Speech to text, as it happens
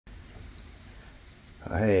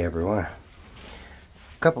Hey everyone.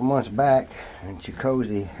 A couple months back,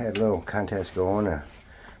 Chickcozy had a little contest going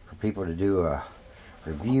for people to do a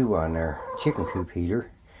review on their chicken coop heater,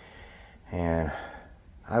 and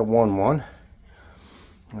I won one.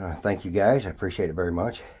 Thank you guys, I appreciate it very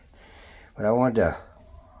much. But I wanted to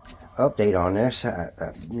update on this.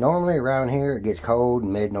 Normally around here it gets cold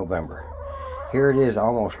in mid-November. Here it is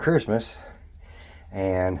almost Christmas,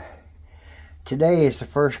 and today is the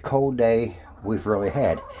first cold day we've really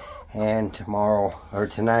had, and tomorrow or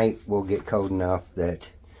tonight will get cold enough that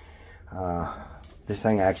this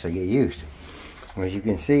thing actually get used. As you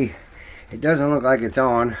can see, it doesn't look like it's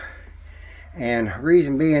on, and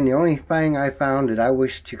reason being, the only thing I found that I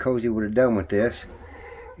wish Chickcozy would have done with this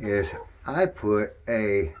is I put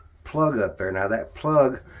a plug up there. Now that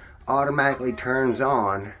plug automatically turns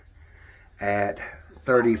on at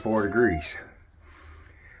 34 degrees.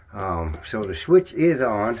 So the switch is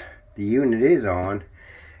on, the unit is on,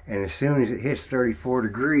 and as soon as it hits 34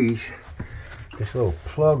 degrees, this little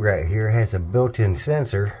plug right here has a built-in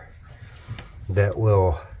sensor that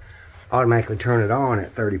will automatically turn it on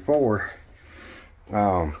at 34.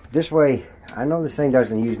 This way, I know this thing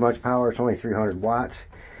doesn't use much power, it's only 300 watts,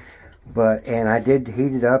 and I did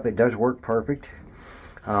heat it up, it does work perfect.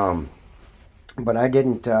 But I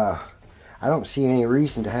don't see any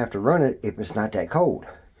reason to have to run it if it's not that cold.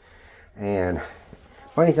 And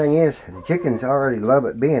funny thing is, the chickens already love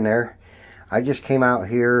it being there. I just came out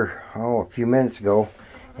here a few minutes ago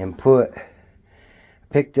and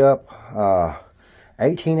picked up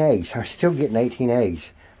 18 eggs. I'm still getting 18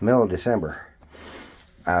 eggs middle of December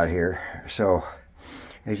out here. So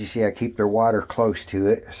as you see, I keep their water close to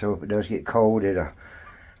it, so if it does get cold, it'll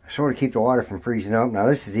sort of keep the water from freezing up. Now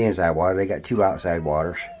this is the inside water. They got two outside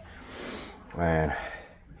waters, and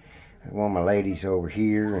one of my ladies over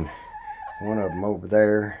here and one of them over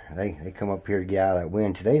there, they come up here to get out of that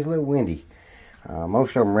wind. Today's a little windy.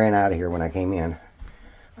 Most of them ran out of here when I came in.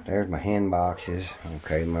 There's my hen boxes,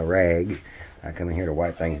 okay, my rag. I come in here to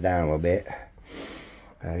wipe things down a little bit.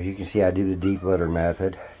 As you can see, I do the deep litter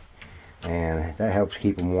method, and that helps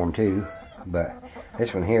keep them warm too. But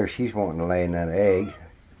this one here, she's wanting to lay another egg.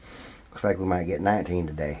 Looks like we might get 19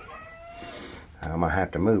 today. I might have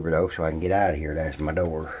to move her though, so I can get out of here. That's my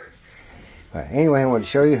door. But anyway, I wanted to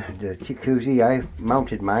show you the Chickcozy. I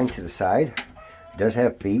mounted mine to the side. It does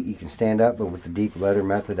have feet. You can stand up, but with the deep leather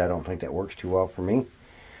method, I don't think that works too well for me.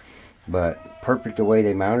 But perfect the way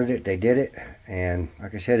they mounted it. They did it. And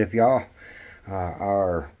like I said, if y'all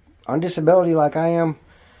are on disability like I am,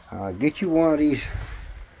 get you one of these.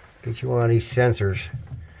 Get you one of these sensors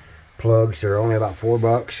plugs. They're only about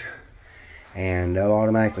 $4. And they'll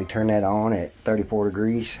automatically turn that on at 34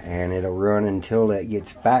 degrees, and it'll run until it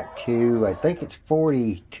gets back to, I think it's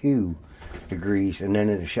 42 degrees, and then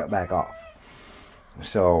it'll shut back off.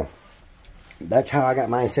 So that's how I got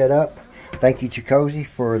mine set up. Thank you, Chickcozy,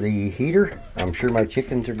 for the heater. I'm sure my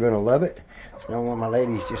chickens are going to love it. Now one of my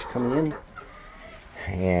ladies just coming in,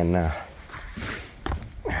 and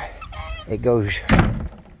it goes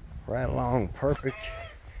right along perfect.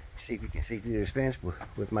 See if you can see through this fence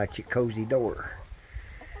with my Chickcozy door.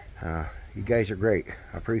 You guys are great.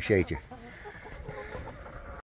 I appreciate you.